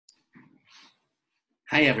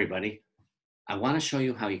Hi, everybody. I want to show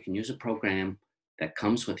you how you can use a program that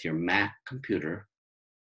comes with your Mac computer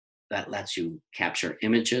that lets you capture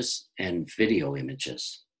images and video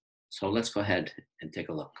images. So let's go ahead and take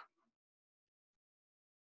a look.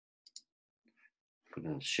 I'm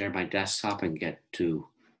going to share my desktop and get to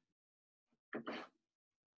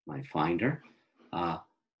my Finder.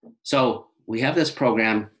 So we have this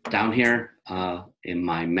program down here in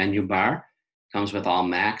my menu bar. Comes with all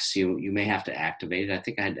Macs. You may have to activate it. I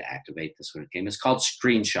think I had to activate this when it came. It's called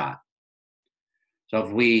Screenshot. So if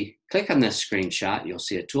we click on this screenshot, you'll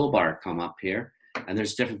see a toolbar come up here, and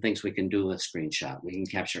there's different things we can do with Screenshot. We can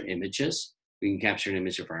capture images. We can capture an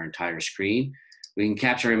image of our entire screen. We can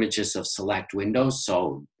capture images of select windows.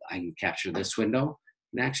 So I can capture this window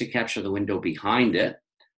and actually capture the window behind it.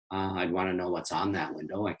 I'd want to know what's on that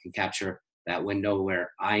window. I can capture that window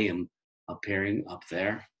where I am appearing up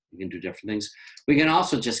there. We can do different things. We can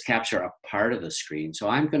also just capture a part of the screen. So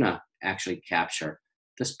I'm going to actually capture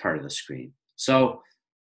this part of the screen. So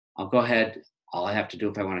I'll go ahead. All I have to do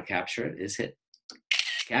if I want to capture it is hit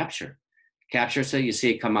capture. Capture, so you see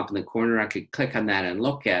it come up in the corner. I could click on that and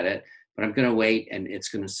look at it, but I'm going to wait and it's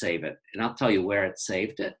going to save it. And I'll tell you where it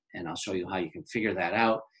saved it, and I'll show you how you can figure that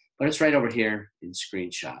out. But it's right over here in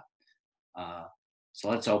Screenshot. So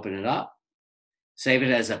let's open it up. Save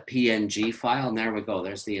it as a PNG file, and there we go.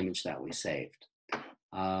 There's the image that we saved.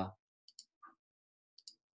 How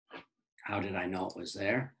did I know it was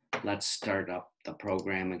there? Let's start up the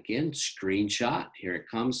program again. Screenshot, here it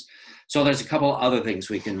comes. So there's a couple other things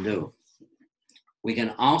we can do. We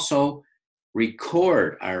can also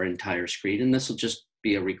record our entire screen, and this will just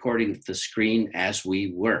be a recording of the screen as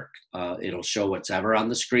we work. It'll show what's ever on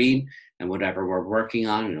the screen and whatever we're working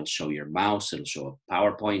on. It'll show your mouse, it'll show a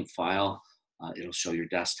PowerPoint file, it'll show your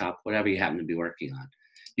desktop, whatever you happen to be working on.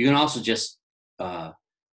 You can also just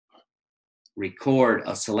record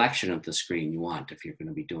a selection of the screen you want if you're going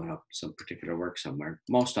to be doing some particular work somewhere.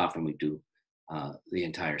 Most often we do the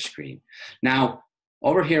entire screen. Now,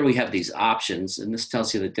 over here we have these options, and this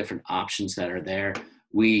tells you the different options that are there.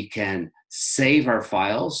 We can save our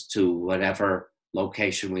files to whatever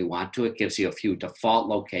location we want to. It gives you a few default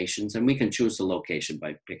locations, and we can choose the location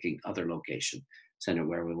by picking other location, send it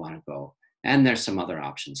where we want to go. And there's some other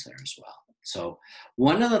options there as well. So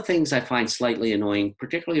one of the things I find slightly annoying,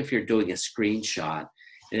 particularly if you're doing a screenshot,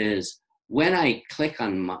 is when I click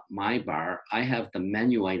on my bar, I have the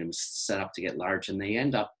menu items set up to get large, and they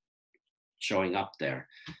end up showing up there.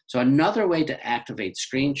 So another way to activate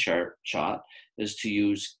Screenshot is to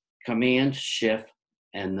use Command Shift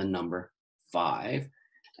and the number 5.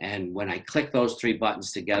 And when I click those three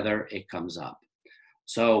buttons together, it comes up.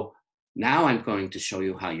 So now I'm going to show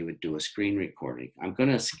you how you would do a screen recording. I'm going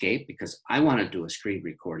to escape because I want to do a screen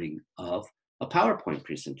recording of a PowerPoint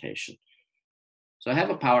presentation. So I have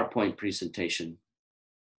a PowerPoint presentation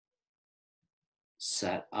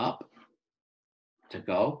set up to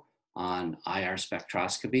go on IR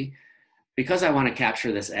spectroscopy. Because I want to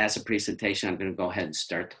capture this as a presentation, I'm going to go ahead and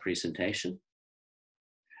start the presentation.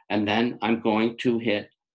 And then I'm going to hit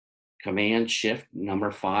Command Shift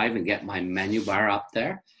number 5 and get my menu bar up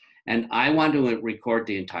there. And I want to record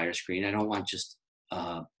the entire screen. I don't want just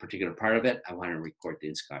a particular part of it. I want to record the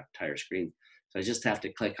entire screen. So I just have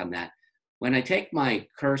to click on that. When I take my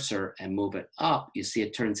cursor and move it up, you see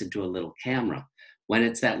it turns into a little camera. When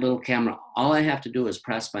it's that little camera, all I have to do is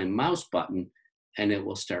press my mouse button and it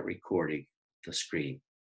will start recording the screen.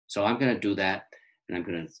 So I'm going to do that, and I'm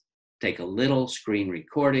going to take a little screen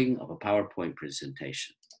recording of a PowerPoint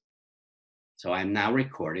presentation. So I'm now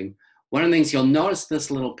recording. One of the things you'll notice,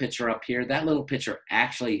 this little picture up here, that little picture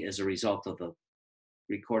actually is a result of the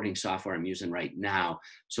recording software I'm using right now.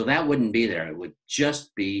 So that wouldn't be there. It would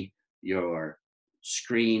just be your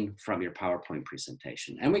screen from your PowerPoint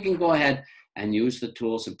presentation. And we can go ahead and use the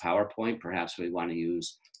tools in PowerPoint. Perhaps we want to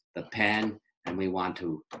use the pen and we want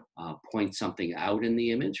to point something out in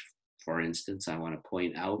the image. For instance, I want to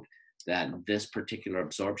point out that this particular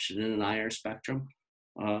absorption in an IR spectrum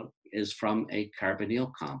is from a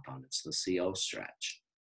carbonyl compound. It's the CO stretch.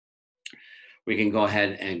 We can go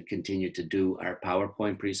ahead and continue to do our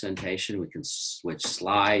PowerPoint presentation. We can switch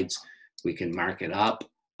slides. We can mark it up.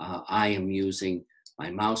 I am using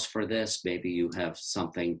my mouse for this. Maybe you have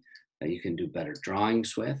something that you can do better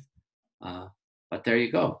drawings with. But there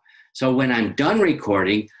you go. So when I'm done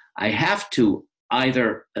recording, I have to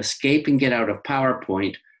either escape and get out of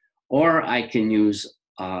PowerPoint, or I can use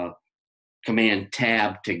Command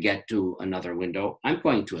Tab to get to another window. I'm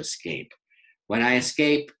going to escape. When I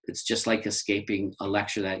escape, it's just like escaping a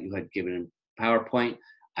lecture that you had given in PowerPoint.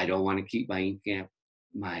 I don't want to keep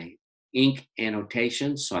my ink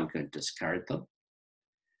annotations, so I'm going to discard them.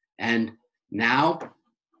 And now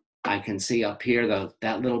I can see up here,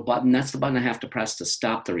 that little button, that's the button I have to press to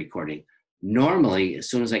stop the recording. Normally, as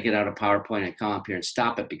soon as I get out of PowerPoint, I come up here and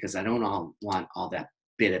stop it because I don't want all that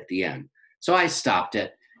bit at the end. So I stopped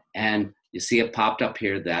it, and you see it popped up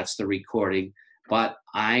here. That's the recording, but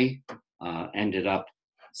I ended up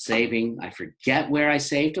saving. I forget where I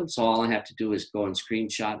saved them, so all I have to do is go and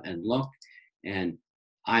screenshot and look, and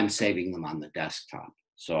I'm saving them on the desktop.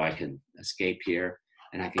 So I can escape here,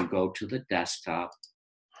 and I can go to the desktop.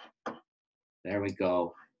 There we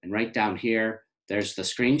go. And right down here, there's the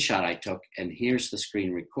screenshot I took, and here's the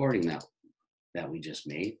screen recording that we just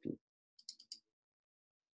made.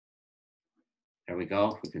 There we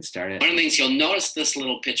go. We can start it. One of the things you'll notice, this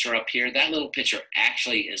little picture up here, that little picture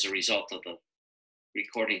actually is a result of the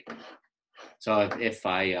recording. So if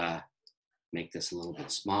I make this a little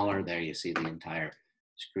bit smaller, there you see the entire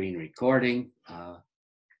screen recording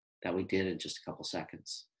that we did in just a couple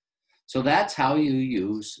seconds. So that's how you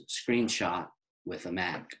use Screenshot with a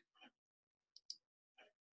Mac.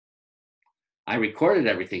 I recorded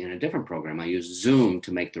everything in a different program. I used Zoom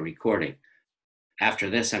to make the recording. After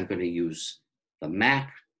this, I'm going to use the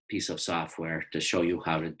Mac piece of software to show you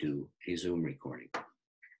how to do a Zoom recording.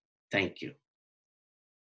 Thank you.